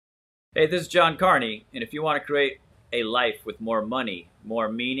Hey, this is John Carney, and if you want to create a life with more money, more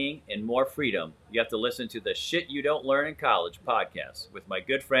meaning, and more freedom, you have to listen to the Shit You Don't Learn in College podcast with my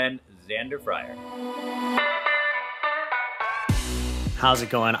good friend, Xander Fryer. How's it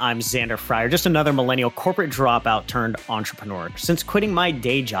going? I'm Xander Fryer, just another millennial corporate dropout turned entrepreneur. Since quitting my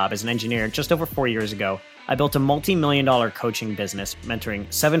day job as an engineer just over 4 years ago, I built a multi-million-dollar coaching business, mentoring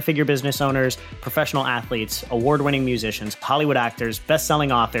seven-figure business owners, professional athletes, award-winning musicians, Hollywood actors,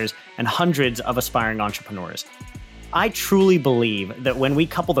 best-selling authors, and hundreds of aspiring entrepreneurs. I truly believe that when we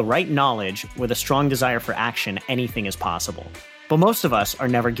couple the right knowledge with a strong desire for action, anything is possible. But most of us are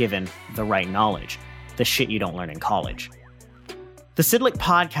never given the right knowledge, the shit you don't learn in college. The Sidlick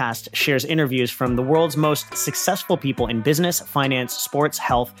podcast shares interviews from the world's most successful people in business, finance, sports,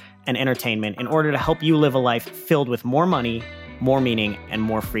 health, and entertainment in order to help you live a life filled with more money, more meaning, and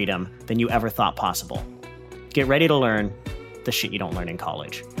more freedom than you ever thought possible. Get ready to learn the shit you don't learn in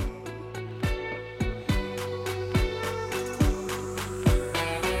college.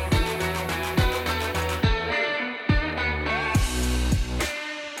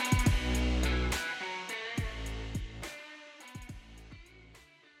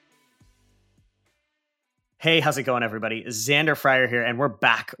 Hey, how's it going, everybody? Xander Fryer here, and we're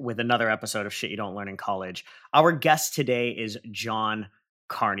back with another episode of Shit You Don't Learn in College. Our guest today is John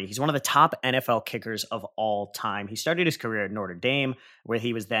Carney. He's one of the top NFL kickers of all time. He started his career at Notre Dame, where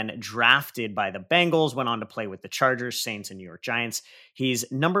he was then drafted by the Bengals, went on to play with the Chargers, Saints, and New York Giants.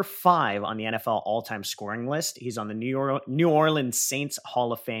 He's number 5 on the NFL all-time scoring list. He's on the New Orleans Saints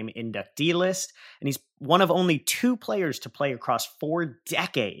Hall of Fame inductee list, and he's one of only 2 players to play across 4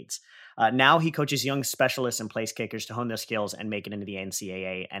 decades. Now he coaches young specialists and place kickers to hone their skills and make it into the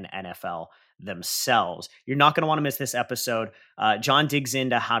NCAA and NFL themselves. You're not going to want to miss this episode. John digs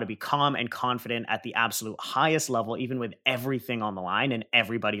into how to be calm and confident at the absolute highest level, even with everything on the line and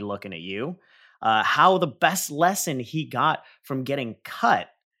everybody looking at you. How the best lesson he got from getting cut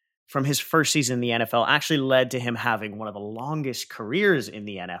from his first season in the NFL actually led to him having one of the longest careers in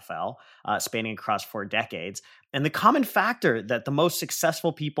the NFL, spanning across 4 decades. And the common factor that the most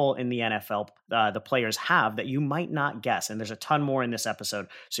successful people in the NFL, the players have that you might not guess. And there's a ton more in this episode,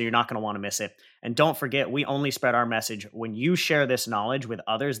 so you're not going to want to miss it. And don't forget, we only spread our message when you share this knowledge with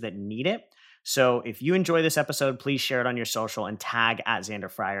others that need it. So if you enjoy this episode, please share it on your social and tag at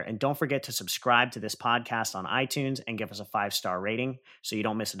Xander Fryer. And don't forget to subscribe to this podcast on iTunes and give us a 5-star rating so you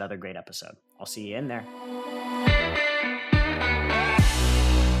don't miss another great episode. I'll see you in there.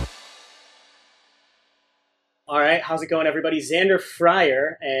 All right, how's it going, everybody? Xander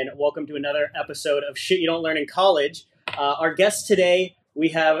Fryer, and welcome to another episode of Shit You Don't Learn in College. Our guest today, we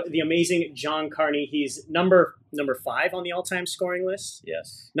have the amazing John Carney. He's number 5 on the all-time scoring list.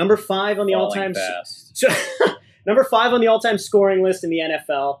 Yes. Number 5 on the all-time fast. number 5 on the all-time scoring list in the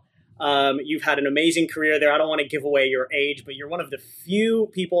NFL. You've had an amazing career there. I don't want to give away your age, but you're one of the few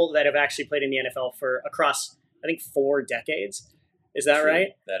people that have actually played in the NFL for across, I think, 4 decades. Is that True.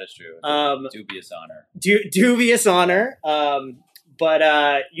 right? That is true. Dubious honor. Dubious honor.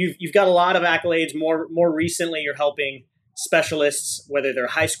 But you've got a lot of accolades. More recently, you're helping specialists, whether they're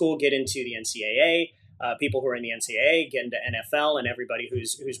high school, get into the NCAA. People who are in the NCAA get into NFL, and everybody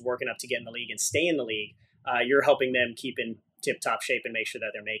who's working up to get in the league and stay in the league. You're helping them keep in tip-top shape and make sure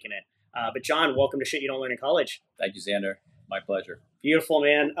that they're making it. But John, welcome to Shit You Don't Learn in College. Thank you, Xander. My pleasure. Beautiful,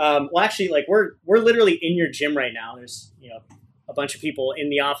 man. Well, actually, we're literally in your gym right now. There's a bunch of people in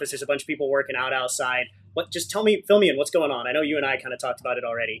the office. There's a bunch of people working out outside. Just fill me in. What's going on? I know you and I kind of talked about it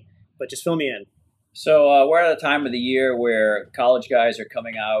already, but just fill me in. So we're at a time of the year where college guys are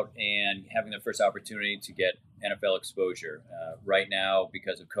coming out and having their first opportunity to get NFL exposure. Right now,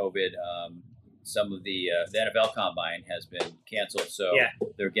 because of COVID, some of the NFL Combine has been canceled, so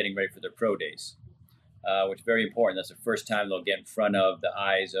they're getting ready for their pro days, which is very important. That's the first time they'll get in front of the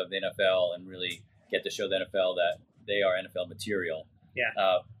eyes of the NFL and really get to show the NFL that they are NFL material.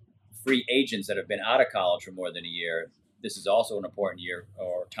 Free agents that have been out of college for more than a year, this is also an important year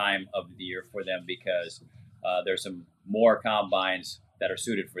or time of the year for them because there's some more combines that are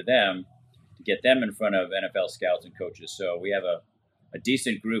suited for them to get them in front of NFL scouts and coaches. So we have a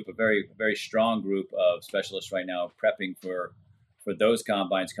decent group, a very, very strong group of specialists right now prepping for those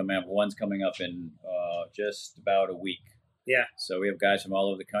combines coming up. One's coming up in just about a week. Yeah. So we have guys from all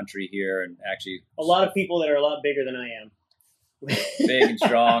over the country here, and actually a lot of people that are a lot bigger than I am. Big and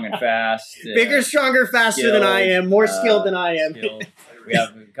strong and fast. Bigger, stronger, faster skilled, than I am. More skilled than I am. We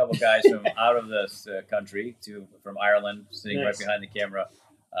have a couple guys from out of this country, from Ireland, sitting right behind the camera.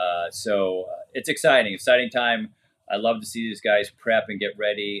 So it's exciting time. I love to see these guys prep and get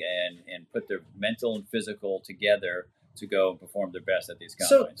ready and put their mental and physical together to go and perform their best at these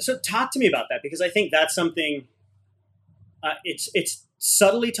So, combines. so talk to me about that, because I think that's something it's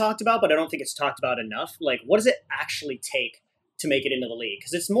subtly talked about, but I don't think it's talked about enough. Like, what does it actually take to make it into the league?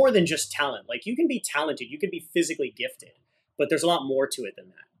 Because it's more than just talent. Like, you can be talented, you can be physically gifted, but there's a lot more to it than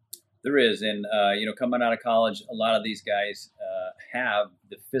that. There is, and coming out of college, a lot of these guys have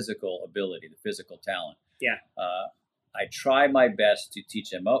the physical ability, the physical talent. Yeah. I try my best to teach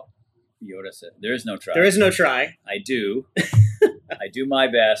them. Oh, Yoda said, "There is no try." There is no try. I do. I do my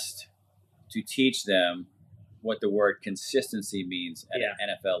best to teach them what the word consistency means at an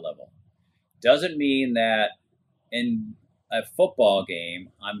NFL level. Doesn't mean that in a football game,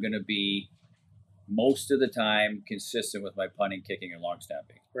 I'm going to be most of the time consistent with my punting, kicking, and long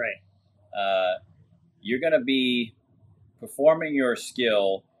snapping. Right. You're going to be performing your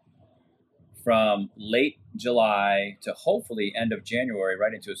skill from late July to hopefully end of January,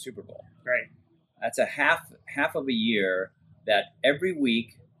 right into a Super Bowl. Right. That's a half of a year that every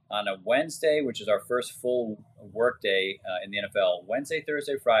week on a Wednesday, which is our first full work day in the NFL, Wednesday,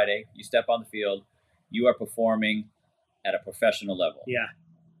 Thursday, Friday, you step on the field, you are performing at a professional level. Yeah.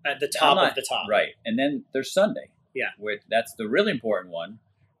 At the top of the top. Right. And then there's Sunday. Yeah. That's the really important one,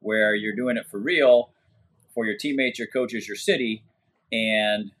 where you're doing it for real, for your teammates, your coaches, your city,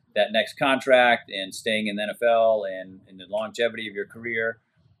 and that next contract and staying in the NFL and the longevity of your career.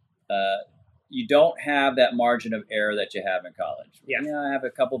 You don't have that margin of error that you have in college. Yeah. I have a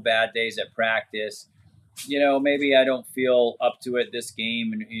couple bad days at practice. Maybe I don't feel up to it this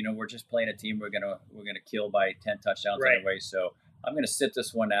game, and we're just playing a team we're gonna kill by 10 touchdowns anyway. So I'm gonna sit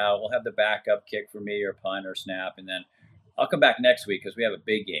this one out. We'll have the backup kick for me or punt or snap, and then I'll come back next week because we have a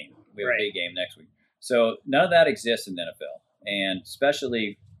big game. We have a big game next week. So none of that exists in the NFL, and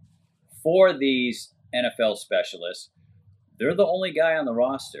especially for these NFL specialists, they're the only guy on the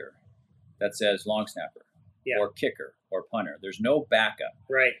roster that says long snapper or kicker or punter. There's no backup.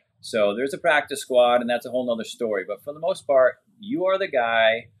 Right. So there's a practice squad, and that's a whole nother story. But for the most part, you are the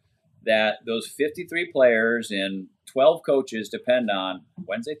guy that those 53 players and 12 coaches depend on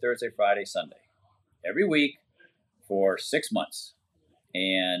Wednesday, Thursday, Friday, Sunday, every week for 6 months.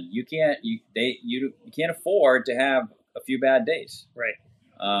 And you can't afford to have a few bad days. Right.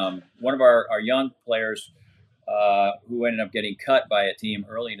 One of our young players who ended up getting cut by a team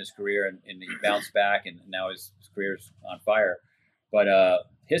early in his career, and he bounced back, and now his career's on fire. But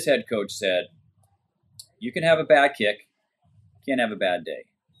his head coach said, "You can have a bad kick, can't have a bad day.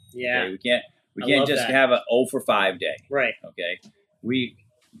 Yeah, okay? We can't just have a 0 for 5 day. Right. Okay,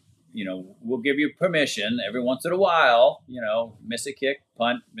 we'll give you permission every once in a while. Miss a kick,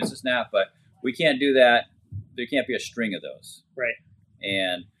 punt, miss a snap, but we can't do that. There can't be a string of those. Right.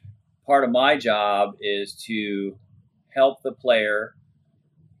 And part of my job is to help the player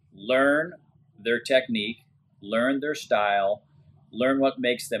learn their technique, learn their style, learn what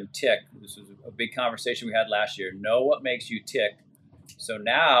makes them tick. This was a big conversation we had last year. Know what makes you tick. So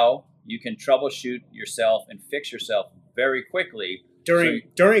now you can troubleshoot yourself and fix yourself very quickly during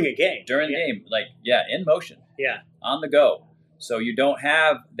a game. During the game, in motion. Yeah. On the go. So you don't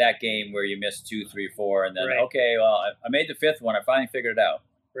have that game where you miss 2, 3, 4, and then okay, well, I made the 5th one. I finally figured it out.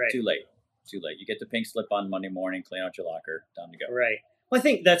 Right. Too late. You get the pink slip on Monday morning, clean out your locker, time to go. Right. Well, I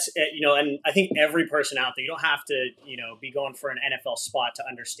think that's, and I think every person out there, you don't have to, be going for an NFL spot to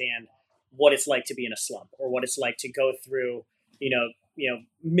understand what it's like to be in a slump, or what it's like to go through,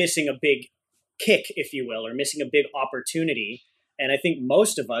 missing a big kick, if you will, or missing a big opportunity. And I think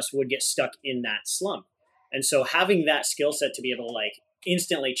most of us would get stuck in that slump. And so having that skill set to be able to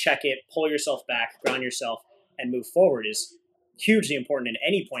instantly check it, pull yourself back, ground yourself, and move forward is hugely important in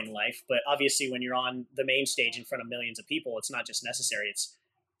any point in life. But obviously when you're on the main stage in front of millions of people, it's not just necessary. It's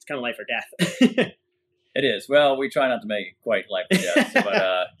kind of life or death. It is. Well, we try not to make it quite life or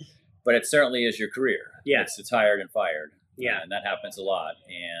death, but it certainly is your career. Yeah. It's hired and fired. Yeah. And that happens a lot.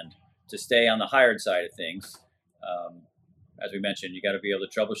 And to stay on the hired side of things, as we mentioned, you got to be able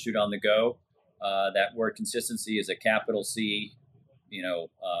to troubleshoot on the go. That word consistency is a capital C,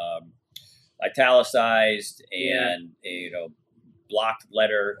 italicized and blocked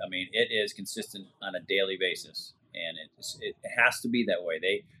letter. I mean, it is consistent on a daily basis, and it has to be that way.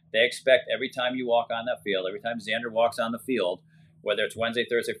 They expect every time you walk on that field, every time Xander walks on the field, whether it's Wednesday,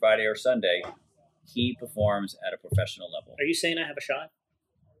 Thursday, Friday, or Sunday, he performs at a professional level. Are you saying I have a shot?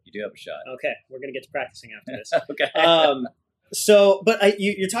 You do have a shot. Okay, we're gonna get to practicing after this. Okay. But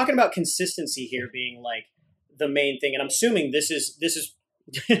you're talking about consistency here being the main thing, and I'm assuming this is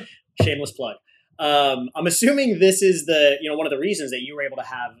shameless plug. I'm assuming this is the one of the reasons that you were able to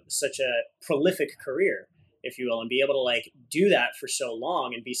have such a prolific career, if you will, and be able to do that for so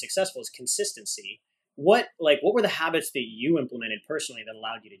long and be successful is consistency. what were the habits that you implemented personally that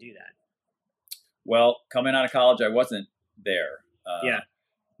allowed you to do that? Well, coming out of college, I wasn't there. Yeah.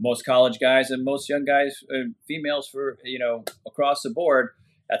 Most college guys and most young guys, females, for across the board,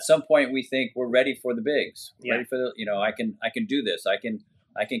 at some point we think we're ready for the bigs. Yeah. Ready for the I can do this. I can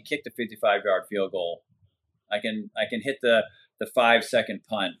kick the 55-yard field goal. I can hit the 5-second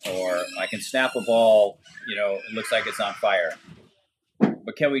punt, or I can snap a ball. It looks like it's on fire.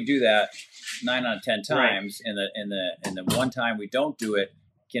 But can we do that 9 out of 10 times? Right. And the one time we don't do it,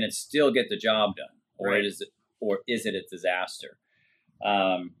 can it still get the job done, or Right. is it a disaster?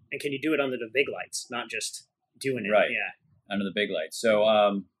 And can you do it under the big lights, not just doing it? Right. Yeah. Under the big lights. So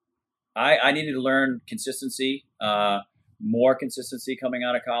I needed to learn consistency, more consistency coming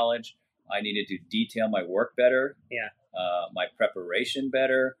out of college. I needed to detail my work better. Yeah. My preparation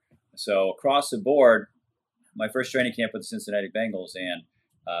better. So across the board, my first training camp with the Cincinnati Bengals, and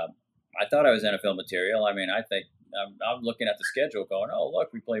I thought I was NFL material. I mean, I think I'm looking at the schedule going, oh,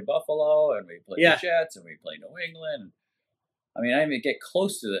 look, we play Buffalo and we play the Jets and we play New England. I mean, I didn't even get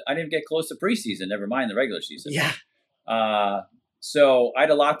close to preseason, never mind the regular season. Yeah. So I had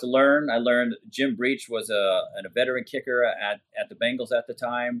a lot to learn. I learned Jim Breach was a veteran kicker at the Bengals at the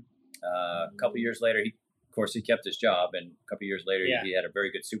time. A couple years later, he kept his job, and a couple years later, he had a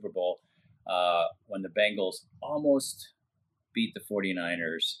very good Super Bowl when the Bengals almost beat the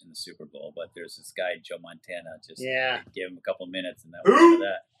 49ers in the Super Bowl. But there's this guy, Joe Montana, just gave him a couple minutes, and that was the end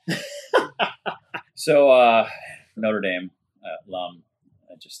of that. So Notre Dame alum,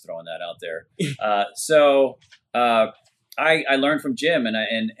 just throwing that out there. I learned from Jim,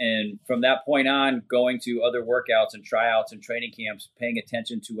 and from that point on, going to other workouts and tryouts and training camps, paying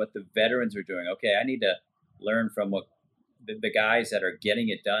attention to what the veterans are doing. Okay, I need to learn from what the guys that are getting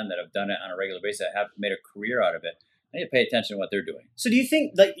it done, that have done it on a regular basis, that have made a career out of it. I need to pay attention to what they're doing. So do you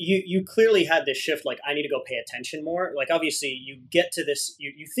think that you clearly had this shift, like, I need to go pay attention more? Like, obviously you get to this,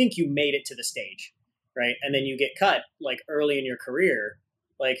 you think you made it to the stage, right? And then you get cut like early in your career.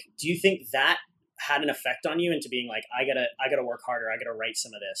 Like, do you think that had an effect on you into being like, I gotta work harder, I gotta write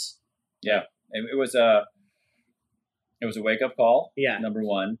some of this? Yeah, it was a wake up call. Yeah, number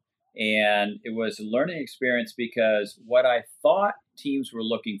one, and it was a learning experience, because what I thought teams were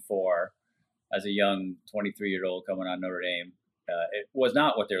looking for as a young 23-year-old coming on Notre Dame, it was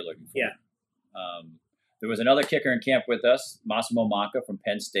not what they were looking for. Yeah. There was another kicker in camp with us, Massimo Manca from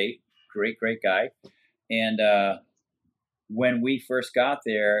Penn State, great guy, and when we first got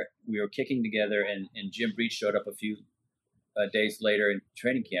there, we were kicking together, and Jim Breach showed up a few days later in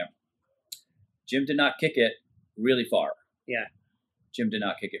training camp. Jim did not kick it really far. Yeah. Jim did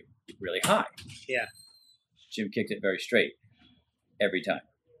not kick it really high. Yeah. Jim kicked it very straight every time.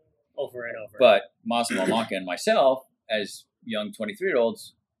 Over and over. But Massimo Manca and myself, as young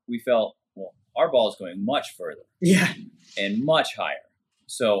 23-year-olds, we felt, well, our ball is going much further. Yeah. And much higher.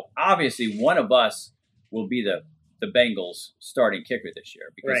 So obviously one of us will be the Bengals starting kicker this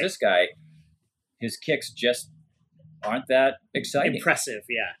year, because Right. this guy, his kicks just aren't that exciting. Impressive,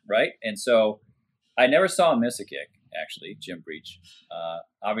 yeah. Right? And so I never saw him miss a kick, actually, Jim Breach.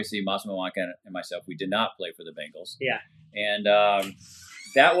 Obviously, Massimo Manca and myself, we did not play for the Bengals. Yeah. And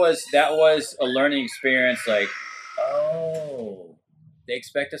that was a learning experience, like, oh, they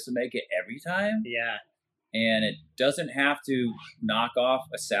expect us to make it every time? Yeah. And it doesn't have to knock off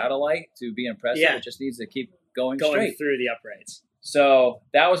a satellite to be impressive. Yeah. It just needs to keep going Going straight through the uprights. So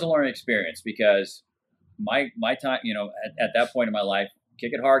that was a learning experience, because my time, at that point in my life,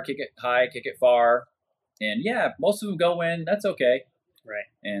 kick it hard, kick it high, kick it far. And yeah, most of them go in. That's okay. Right.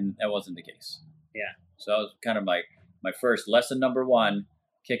 And that wasn't the case. Yeah. So that was kind of my first lesson number one,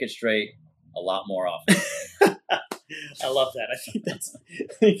 kick it straight a lot more often. I love that. I think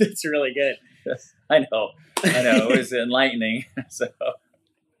that's really good. I know. It was enlightening. So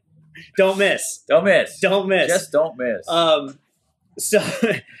don't miss. Just don't miss.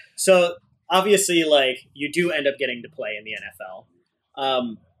 So obviously, like, you do end up getting to play in the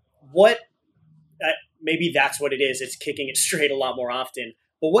NFL. Maybe that's what it is. It's kicking it straight a lot more often.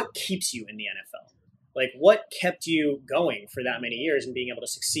 But what keeps you in the NFL? Like, what kept you going for that many years and being able to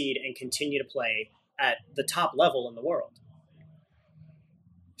succeed and continue to play at the top level in the world?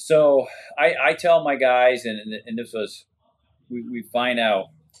 So I tell my guys, and this was, we find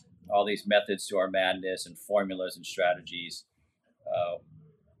out all these methods to our madness and formulas and strategies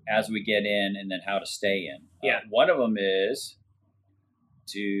as we get in, and then how to stay in. Yeah. One of them is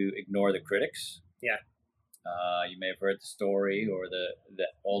to ignore the critics. Yeah. You may have heard the story, or the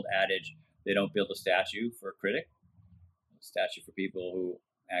old adage, they don't build a statue for a critic, a statue for people who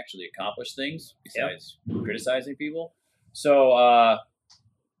actually accomplish things besides criticizing people. So I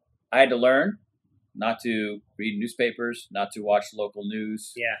had to learn not to read newspapers, not to watch local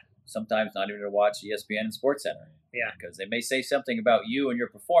news. Yeah. Sometimes not even to watch ESPN and SportsCenter. Yeah. Because they may say something about you and your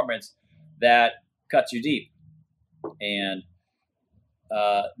performance that cuts you deep. And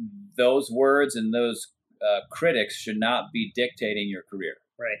those words and those critics should not be dictating your career.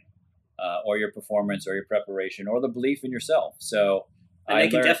 Right. Or your performance or your preparation or the belief in yourself. So and they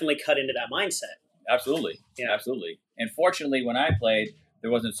can definitely cut into that mindset. Absolutely. Yeah. Absolutely. And fortunately, when I played, there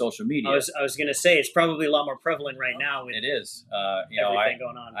wasn't social media. I was going to say it's probably a lot more prevalent right now. With it is. Everything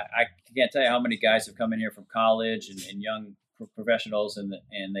going on. I can't tell you how many guys have come in here from college and young professionals, and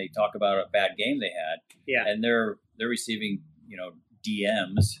they talk about a bad game they had. Yeah. And they're receiving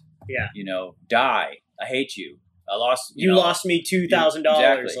DMs. Yeah. Die. I hate you. I lost. You lost me $2,000.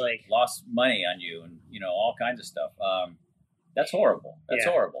 Exactly. Like lost money on you, and all kinds of stuff. That's horrible. That's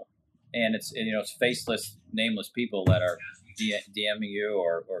horrible. And it's faceless, nameless people that are DMing you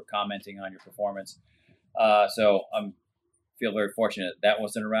or commenting on your performance. So I feel very fortunate that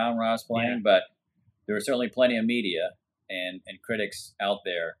wasn't around when I was playing, but there was certainly plenty of media and critics out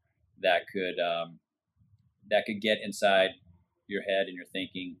there that could get inside your head and your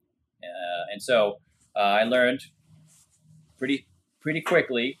thinking. And so I learned pretty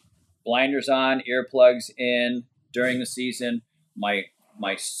quickly, blinders on, earplugs in during the season.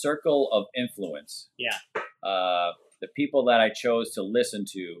 My circle of influence, the people that I chose to listen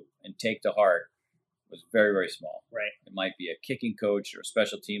to and take to heart was very, very small. Right. It might be a kicking coach or a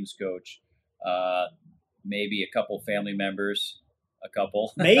special teams coach, maybe a couple family members, a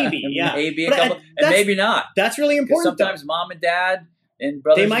couple. Maybe, yeah. Maybe a couple, and maybe not. That's really important. Sometimes mom and dad and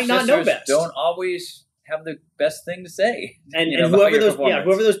brothers they might and not know best. Don't always have the best thing to say. And whoever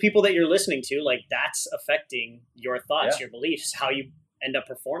those people that you're listening to, like that's affecting your thoughts, your beliefs, how you end up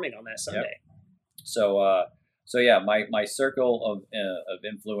performing on that Sunday. Yep. So my circle of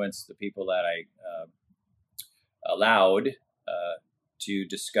influence, the people that I allowed to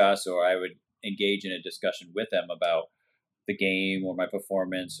discuss, or I would engage in a discussion with them about the game or my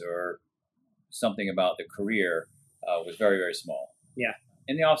performance or something about the career, was very, very small. Yeah.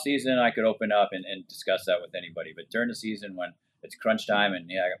 In the off season, I could open up and discuss that with anybody, but during the season when it's crunch time and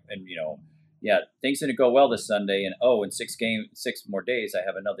things didn't go well this Sunday, and in 6 more days I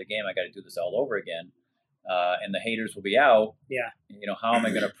have another game. I got to do this all over again, and the haters will be out. Yeah. How am I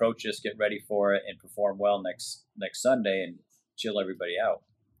going to approach this, get ready for it, and perform well next Sunday and chill everybody out?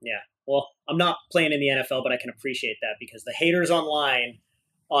 Yeah. Well, I'm not playing in the NFL, but I can appreciate that because the haters online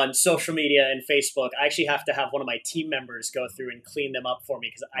on social media and Facebook, I actually have to have one of my team members go through and clean them up for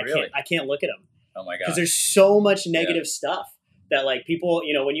me because I can't look at them. Oh my god! Because there's so much negative stuff that like people,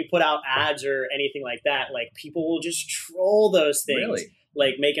 when you put out ads or anything like that, like people will just troll those things. Really?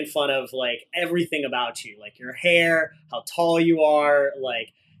 Like making fun of like everything about you, like your hair, how tall you are,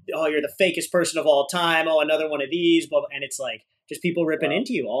 like, oh, you're the fakest person of all time. Oh, another one of these. And it's like just people ripping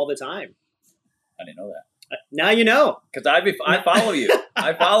into you all the time. I didn't know that. Now you know. Because I follow you.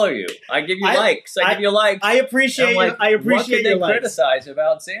 I follow you. I give you likes. I give you likes. I appreciate like, I appreciate your likes. Criticize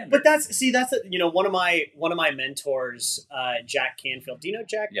about Xander. But that's one of my mentors, Jack Canfield. Do you know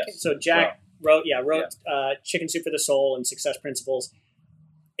Jack? Yes. So Jack wrote Chicken Soup for the Soul and Success Principles.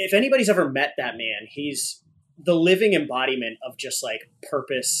 If anybody's ever met that man, he's the living embodiment of just like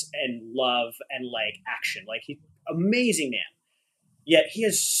purpose and love and like action. Like he's amazing man. Yet he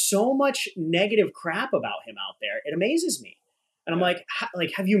has so much negative crap about him out there. It amazes me. And I'm like,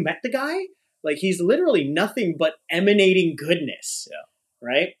 have you met the guy? Like he's literally nothing but emanating goodness. Yeah.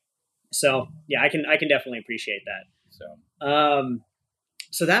 Right. So yeah, I can definitely appreciate that.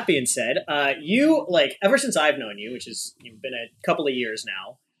 So that being said, you like ever since I've known you, which is you've been a couple of years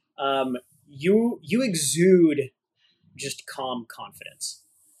now, you exude just calm confidence.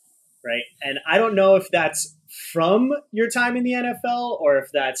 Right. And I don't know if that's from your time in the NFL or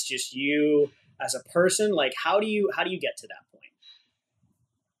if that's just you as a person. Like how do you get to that point?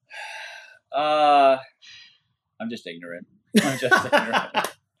 I'm just ignorant. I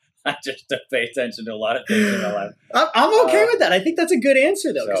just don't pay attention to a lot of things in my life. I'm okay with that. I think that's a good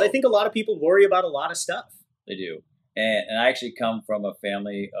answer though, because I think a lot of people worry about a lot of stuff. They do. And I actually come from a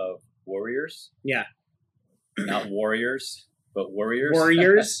family of warriors. Yeah. Not warriors, but warriors.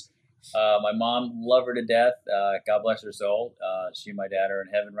 Warriors. My mom, love her to death. God bless her soul. She and my dad are in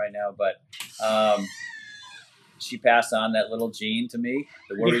heaven right now. But she passed on that little gene to me,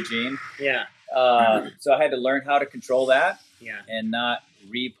 the worry gene. Yeah. So I had to learn how to control that. Yeah. And not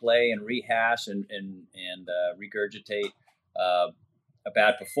replay and rehash and regurgitate a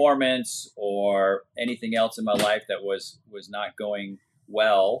bad performance or anything else in my life that was not going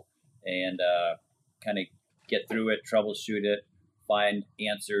well, and kind of get through it, troubleshoot it, find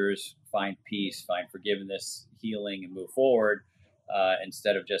answers, find peace, find forgiveness, healing, and move forward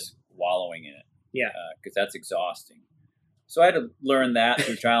instead of just wallowing in it. Yeah. Because that's exhausting. So I had to learn that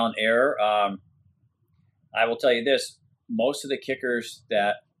through trial and error. I will tell you this, most of the kickers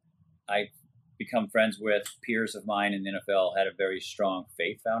that I become friends with, peers of mine in the NFL, had a very strong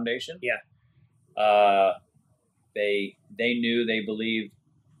faith foundation. Yeah. They knew, they believed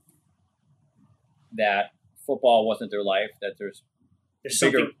that football wasn't their life, that there's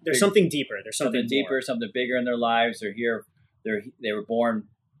something deeper. There's something deeper, more. something bigger in their lives. They're here. They were born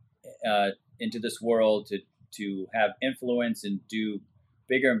into this world to have influence and do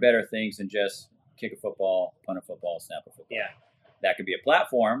bigger and better things than just kick a football, punt a football, snap a football. Yeah. That could be a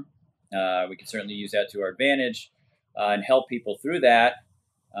platform. We can certainly use that to our advantage and help people through that.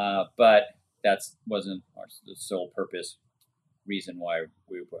 But that wasn't the sole purpose, reason why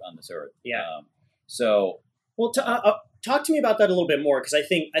we were put on this earth. Yeah. Well, talk to me about that a little bit more, because I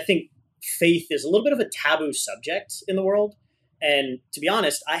think faith is a little bit of a taboo subject in the world. And to be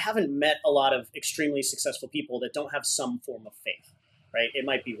honest, I haven't met a lot of extremely successful people that don't have some form of faith, right? It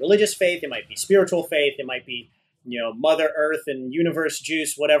might be religious faith, it might be spiritual faith, it might be, Mother Earth and universe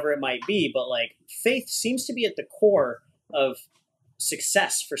juice, whatever it might be. But like, faith seems to be at the core of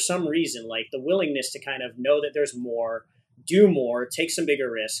success for some reason, like the willingness to kind of know that there's more, do more, take some bigger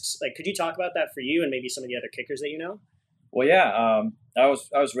risks. Like, could you talk about that for you and maybe some of the other kickers that you know? Well, yeah, I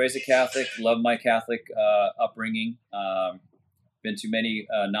was raised a Catholic, loved my Catholic upbringing. Been to many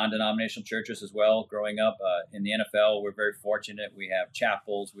non-denominational churches as well growing up. In the NFL, we're very fortunate. We have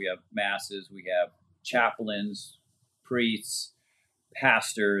chapels, we have masses, we have chaplains, priests,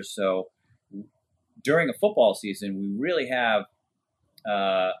 pastors. So during a football season, we really have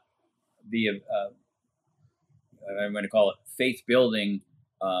I'm going to call it faith building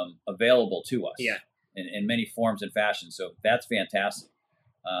available to us. Yeah. In many forms and fashions. So that's fantastic.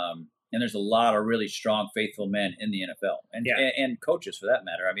 And there's a lot of really strong, faithful men in the NFL and coaches for that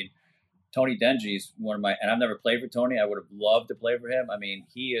matter. I mean, Tony Dungy is one of my, and I've never played for Tony. I would have loved to play for him. I mean,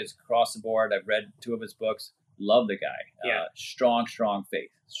 he is across the board. I've read 2 of his books. Love the guy. Yeah. Strong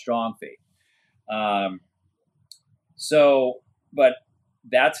faith. But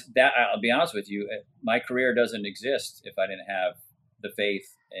that's that. I'll be honest with you. My career doesn't exist if I didn't have the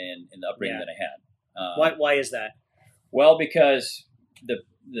faith and the upbringing that I had. Why is that? Well, because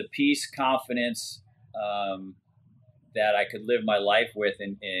the peace, confidence that I could live my life with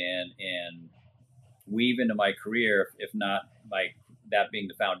and weave into my career, if not that being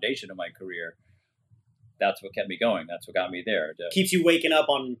the foundation of my career, that's what kept me going. That's what got me there. Keeps you waking up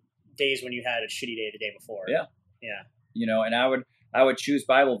on days when you had a shitty day the day before. Yeah. And I would choose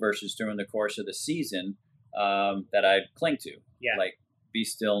Bible verses during the course of the season that I'd cling to. Yeah. Like, be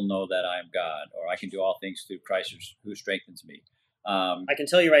still, know that I am God, or I can do all things through Christ who strengthens me. I can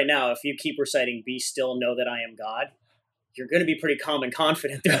tell you right now, if you keep reciting "Be still, know that I am God," you're going to be pretty calm and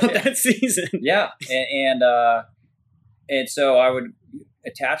confident throughout that season. Yeah, and so I would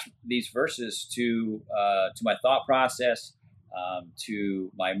attach these verses to my thought process,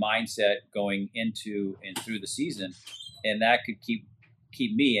 to my mindset going into and through the season, and that could keep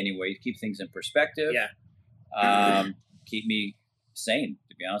me anyway, keep things in perspective. Yeah. Keep me sane,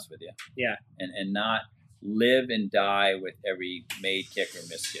 to be honest with you. Yeah. And not live and die with every made kick or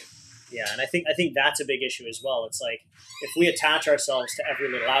missed kick. Yeah, and I think that's a big issue as well. It's like, if we attach ourselves to every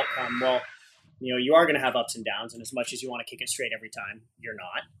little outcome, well, you are going to have ups and downs, and as much as you want to kick it straight every time, you're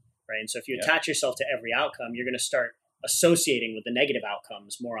not, right? And so if you attach yourself to every outcome, you're going to start associating with the negative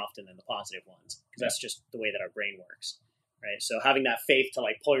outcomes more often than the positive ones, because that's just the way that our brain works, right? So having that faith to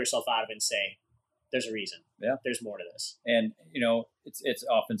like pull yourself out of it and say, there's a reason. Yeah. There's more to this. And, it's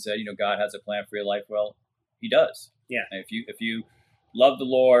often said, God has a plan for your life. Well, he does. Yeah. And if you love the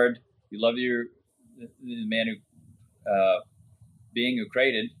Lord, you love the man who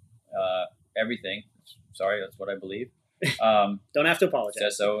created everything. Sorry, that's what I believe. Don't have to apologize.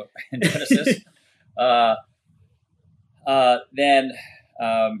 Says so in Genesis. Then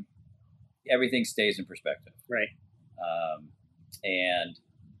everything stays in perspective. Right. And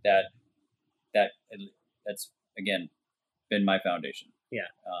that's again been my foundation. Yeah.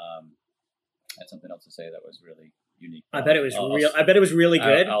 I had something else to say that was really unique. I bet it was I bet it was really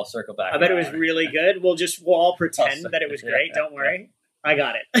good. I'll circle back. I bet it was really good. We'll all pretend that it was great. Don't worry. I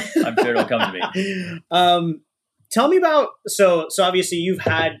got it. I'm sure it'll come to me. Tell me about so obviously you've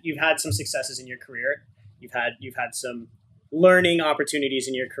had some successes in your career. You've had some learning opportunities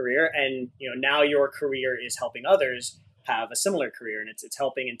in your career, and now your career is helping others have a similar career, and it's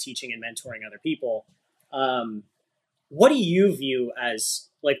helping and teaching and mentoring other people. What do you view as,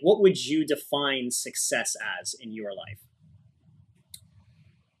 like, what would you define success as in your life?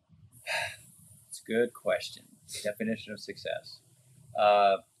 It's a good question. Definition of success.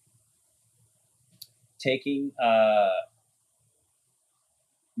 Taking,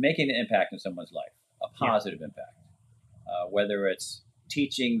 making an impact in someone's life, a positive impact, whether it's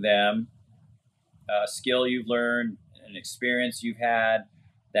teaching them a skill you've learned, an experience you've had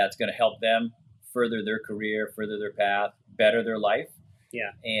that's going to help them further their career, further their path, better their life.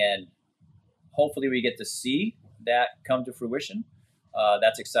 Yeah. And hopefully we get to see that come to fruition.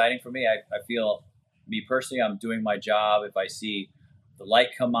 That's exciting for me. I feel, me personally, I'm doing my job if I see the light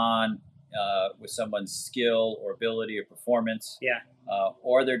come on with someone's skill or ability or performance. Yeah.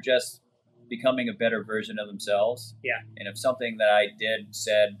 Or they're just becoming a better version of themselves. Yeah. And if something that I did,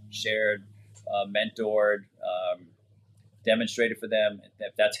 said, shared, mentored, demonstrated for them,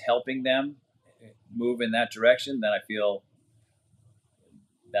 if that's helping them move in that direction, then I feel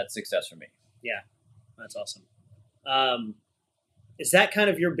that's success for me. Yeah, that's awesome. Is that kind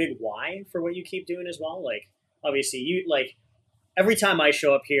of your big why for what you keep doing as well? Like, obviously, you like every time I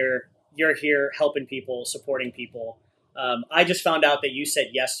show up here, you're here helping people, supporting people. I just found out that you said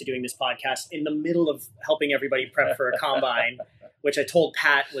yes to doing this podcast in the middle of helping everybody prep for a combine, which I told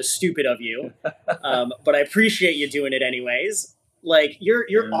Pat was stupid of you. But I appreciate you doing it anyways. Like,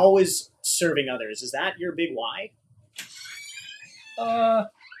 you're always serving others. Is that your big why?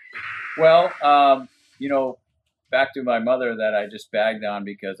 Well, back to my mother that I just bagged on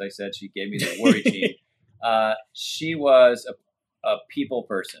because I said she gave me the worry gene. She was a people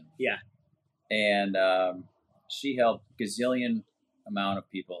person. Yeah. And she helped gazillion amount of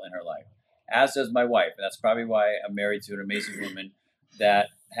people in her life, as does my wife. And that's probably why I'm married to an amazing woman that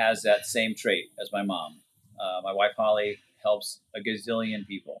has that same trait as my mom. My wife, Holly, helps a gazillion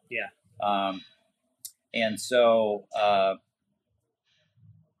people. Yeah. And so,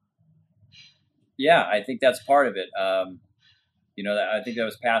 I think that's part of it. I think that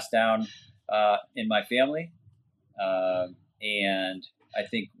was passed down in my family. And I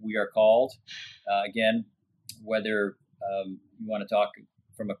think we are called, again, whether you want to talk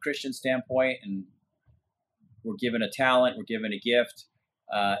from a Christian standpoint, and we're given a talent, we're given a gift,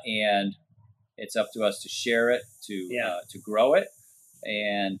 and it's up to us to share it, to grow it,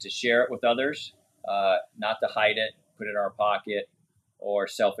 and to share it with others, not to hide it, put it in our pocket, or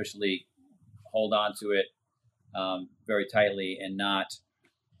selfishly hold on to it very tightly and not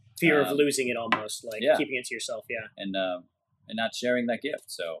fear of losing it, almost like keeping it to yourself. Yeah. And not sharing that gift.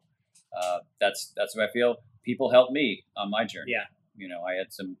 So that's what I feel. People helped me on my journey. Yeah. I had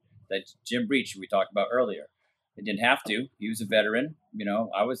that Jim Breach we talked about earlier. I didn't have to. He was a veteran.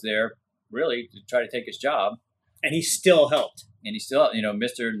 I was there really to try to take his job. And he still helped. And he still,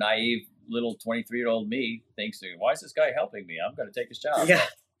 Mr. Naive little 23-year-old me thinks, why is this guy helping me? I'm going to take his job. Yeah.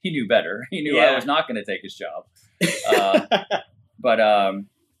 He knew better. He knew I was not going to take his job.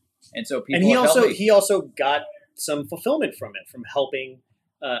 And so people. And he also got some fulfillment from it, from helping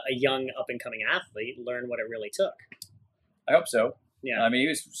a young up and coming athlete learn what it really took. I hope so. Yeah. I mean, he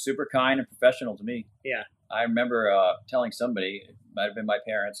was super kind and professional to me. Yeah. I remember telling somebody, it might have been my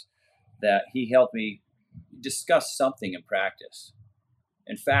parents, that he helped me discuss something in practice.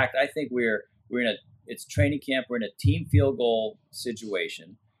 In fact, I think we're in it's training camp. We're in a team field goal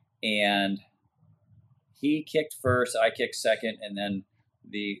situation, and he kicked first, I kicked second, and then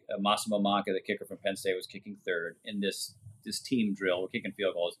the Massimo Manca, the kicker from Penn State, was kicking third in this team drill. We're kicking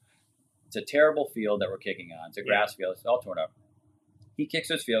field goals. It's a terrible field that we're kicking on. It's a grass field. It's all torn up. He kicks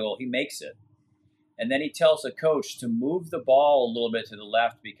his field goal. He makes it. And then he tells the coach to move the ball a little bit to the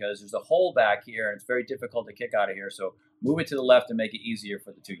left because there's a hole back here and it's very difficult to kick out of here. So move it to the left and make it easier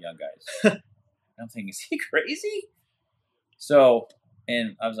for the two young guys. I'm thinking, is he crazy? So,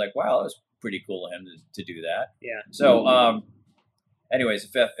 and I was like, wow, that was pretty cool of him to do that. Yeah. So, anyways,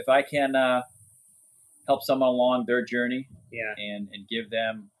 if I can help someone along their journey, and give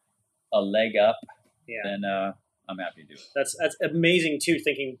them a leg up, then I'm happy to do it. That's amazing too.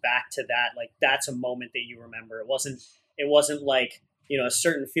 Thinking back to that, like that's a moment that you remember. It wasn't like a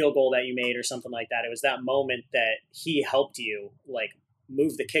certain field goal that you made or something like that. It was that moment that he helped you like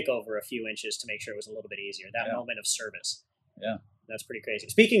move the kick over a few inches to make sure it was a little bit easier. That moment of service. Yeah. That's pretty crazy.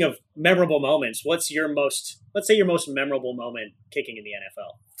 Speaking of memorable moments, let's say your most memorable moment kicking in the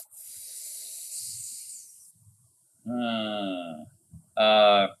NFL.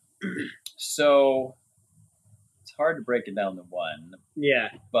 So it's hard to break it down to one. Yeah.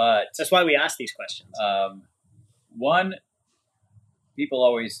 But that's why we ask these questions. One, people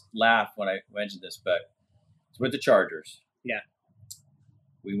always laugh when I mention this, but it's with the Chargers. Yeah.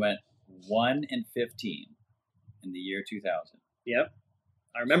 We went 1-15 in the year 2000. Yep.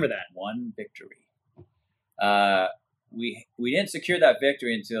 I remember that. One victory. we didn't secure that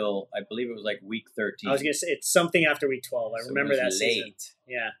victory until I believe it was like week 13. I was going to say it's something after week 12. I remember that season.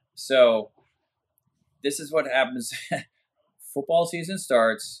 Yeah. So this is what happens. Football season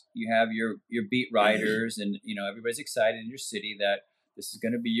starts. You have your beat writers, and everybody's excited in your city that this is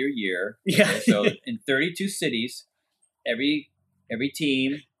going to be your year. Yeah. Okay? So in 32 cities, every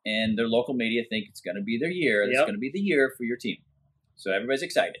team and their local media think it's going to be their year. It's going to be the year for your team. So everybody's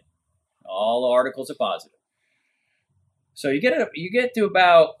excited. All the articles are positive. So you get to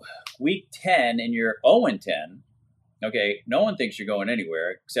about week 10 and you're 0-10. Okay, no one thinks you're going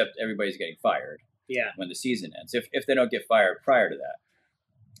anywhere except everybody's getting fired. Yeah. When the season ends, if they don't get fired prior to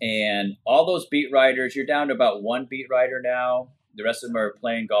that. And all those beat writers, you're down to about one beat writer now. The rest of them are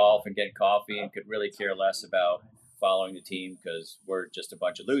playing golf and getting coffee and could really care less about following the team because we're just a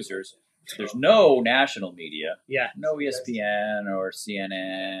bunch of losers. There's no national media. Yeah. No ESPN or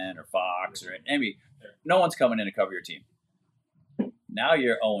CNN or Fox or any. No one's coming in to cover your team. Now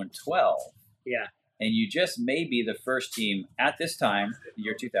you're 0-12. Yeah. And you just may be the first team at this time, the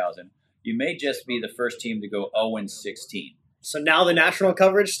year 2000. You may just be the first team to go 0-16. So now the national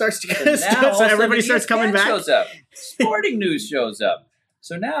coverage starts to go. So everybody starts coming back. Shows up. Sporting news shows up.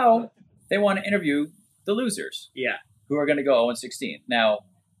 So now they want to interview the losers. Yeah. Who are going to go 0-16. Now,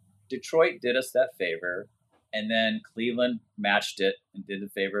 Detroit did us that favor, and then Cleveland matched it and did the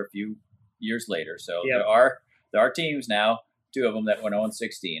favor a few years later. So there are teams now, two of them that went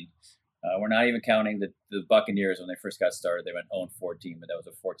 0-16. We're not even counting the Buccaneers when they first got started. They went 0-14, but that was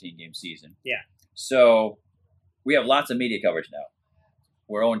a 14-game season. Yeah. So we have lots of media coverage now.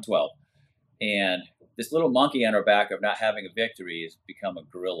 We're 0-12. And this little monkey on our back of not having a victory has become a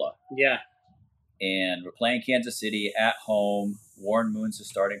gorilla. Yeah. And we're playing Kansas City at home. Warren Moon's the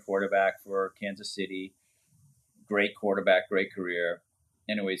starting quarterback for Kansas City. Great quarterback, great career.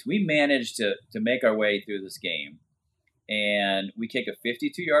 Anyways, we managed to make our way through this game. And we kick a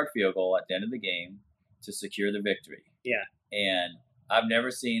 52-yard field goal at the end of the game to secure the victory. Yeah. And I've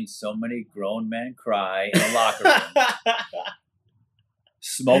never seen so many grown men cry in a locker room.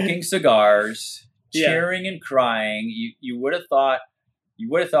 Smoking cigars, cheering and crying. You would have thought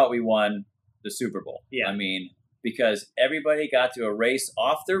we won the Super Bowl. Yeah. I mean, because everybody got to erase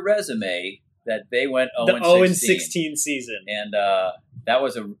off their resume that they went 0-16. The 0-16 season. And that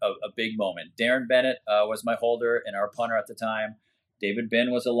was a big moment. Darren Bennett was my holder and our punter at the time. David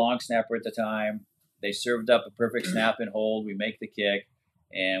Ben was a long snapper at the time. They served up a perfect snap and hold. We make the kick,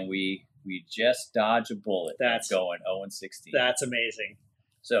 and we just dodge a bullet. That's going 0-16. That's amazing.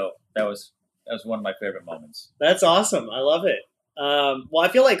 So that was one of my favorite moments. That's awesome. I love it. Well, I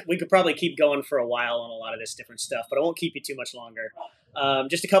feel like we could probably keep going for a while on a lot of this different stuff, but I won't keep you too much longer.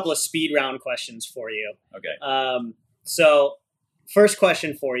 Just a couple of speed round questions for you. Okay. So first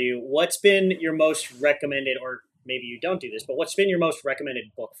question for you, what's been your most recommended, or maybe you don't do this, but what's been your most recommended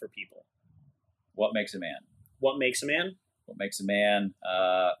book for people? What Makes a Man. What Makes a Man? What Makes a Man,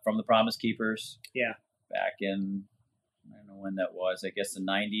 from the Promise Keepers. Yeah. Back in, I don't know when that was, I guess the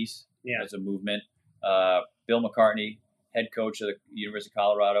 90s. Yeah. It was a movement. Bill McCartney, head coach of the University of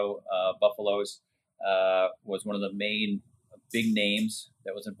Colorado Buffaloes, was one of the main big names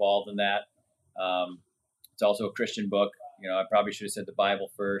that was involved in that. It's also a Christian book. I probably should have said the Bible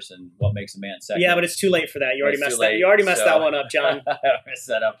first and What Makes a Man second. Yeah, but it's too late for that. You already messed that. You already messed that one up, John. I messed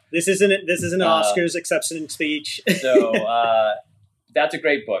that up. This isn't an Oscars acceptance speech. So that's a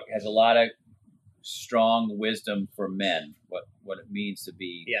great book. It has a lot of strong wisdom for men. What it means to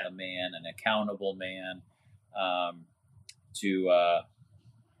be a man, an accountable man, to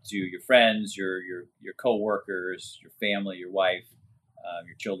your friends, your coworkers, your family, your wife,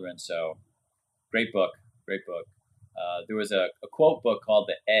 your children. So great book. There was a quote book called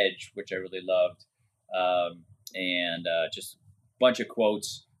The Edge, which I really loved, and just a bunch of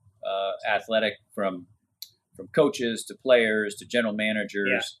quotes, athletic from coaches to players to general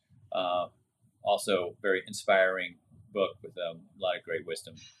managers. Yeah. Also, very inspiring book with a lot of great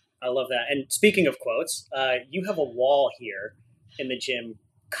wisdom. I love that. And speaking of quotes, you have a wall here in the gym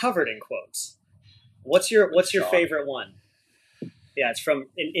covered in quotes. What's your favorite one? Yeah, it's from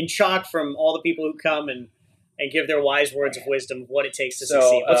in chalk from all the people who come and give their wise words of wisdom, what it takes to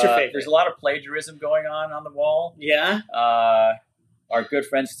succeed. What's your favorite? There's a lot of plagiarism going on the wall. Yeah. Our good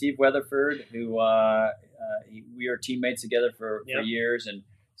friend Steve Weatherford, who we are teammates together for years, and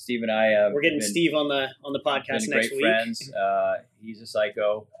Steve and I we're getting Steve on the podcast next week. Friends. He's a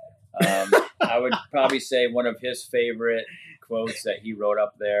psycho. I would probably say one of his favorite quotes that he wrote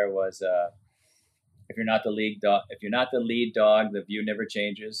up there was, "If you're not the lead dog, the view never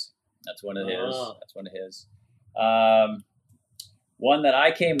changes." That's one of his. One that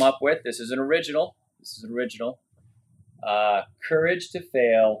I came up with. This is an original. Courage to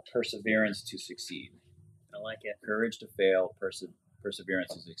fail, perseverance to succeed. I like it. Courage to fail,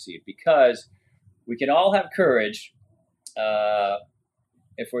 perseverance to succeed. Because we can all have courage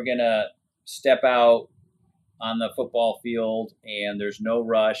if we're going to step out on the football field and there's no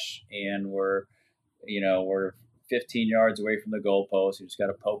rush and we're 15 yards away from the goalpost. You just got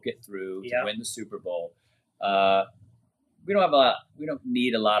to poke it through to win the Super Bowl. We don't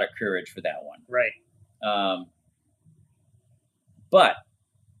need a lot of courage for that one. Right. But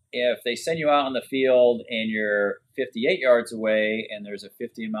if they send you out on the field and you're 58 yards away and there's a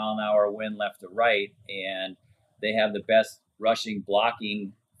 50-mile-an-hour wind left to right and they have the best rushing,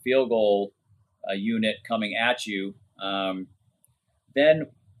 blocking field goal unit coming at you, then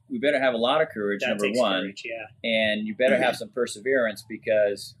we better have a lot of courage, number one. Courage, and you better have some perseverance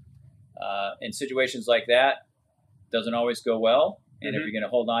because in situations like that, it doesn't always go well. And if you're going to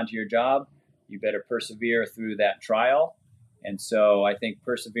hold on to your job, you better persevere through that trial. And so I think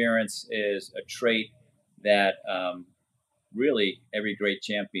perseverance is a trait that really every great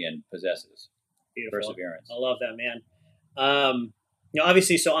champion possesses. Beautiful. Perseverance. I love that, man.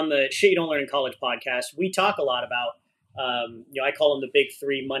 Obviously, so on the Shit You Don't Learn in College podcast, we talk a lot about, I call them the big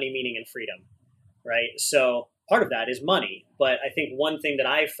three: money, meaning, and freedom, right? So part of that is money. But I think one thing that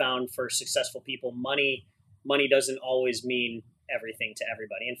I've found for successful people, money doesn't always mean everything to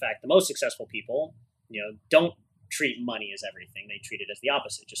everybody. In fact, the most successful people, don't treat money as everything. They treat it as the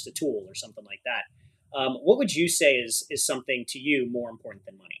opposite, just a tool or something like that. What would you say is something to you more important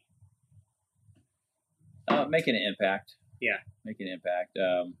than money? Making an impact. Yeah. Making an impact.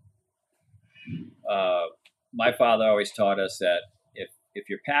 My father always taught us that if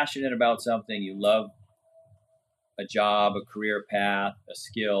you're passionate about something, you love a job, a career path, a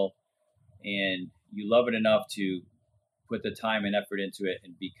skill, and you love it enough to put the time and effort into it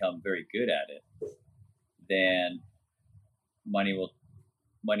and become very good at it, then money will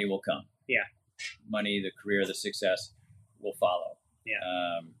come. Yeah. Money, the career, the success will follow.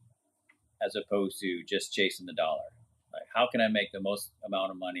 Yeah. As opposed to just chasing the dollar. Like, how can I make the most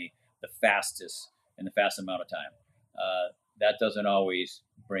amount of money the fastest in the fast amount of time? That doesn't always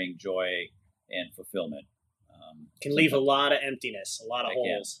bring joy and fulfillment. Can leave a lot of emptiness, a lot of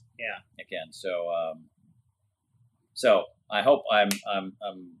holes. Yeah. It can. So I hope I'm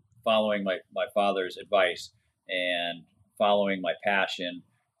following my father's advice and following my passion,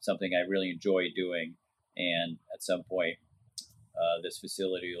 something I really enjoy doing. And at some point, this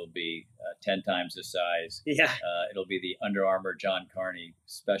facility will be 10 times the size. Yeah. It'll be the Under Armour John Carney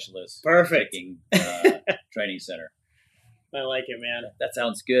Specialist Kicking Training Center. I like it, man. That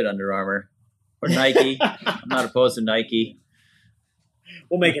sounds good, Under Armour. Or Nike. I'm not opposed to Nike.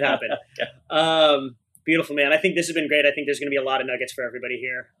 We'll make it happen. Beautiful, man. I think this has been great. I think there's going to be a lot of nuggets for everybody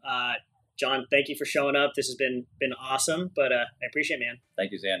here. John, thank you for showing up. This has been awesome, but I appreciate it, man.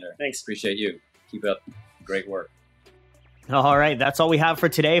 Thank you, Xander. Thanks. Appreciate you. Keep up great work. All right, that's all we have for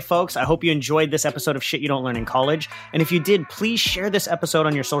today, folks. I hope you enjoyed this episode of Shit You Don't Learn in College. And if you did, please share this episode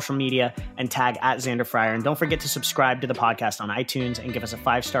on your social media and tag @XanderFryer. And don't forget to subscribe to the podcast on iTunes and give us a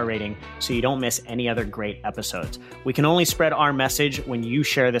 5-star rating so you don't miss any other great episodes. We can only spread our message when you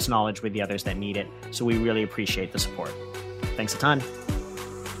share this knowledge with the others that need it. So we really appreciate the support. Thanks a ton.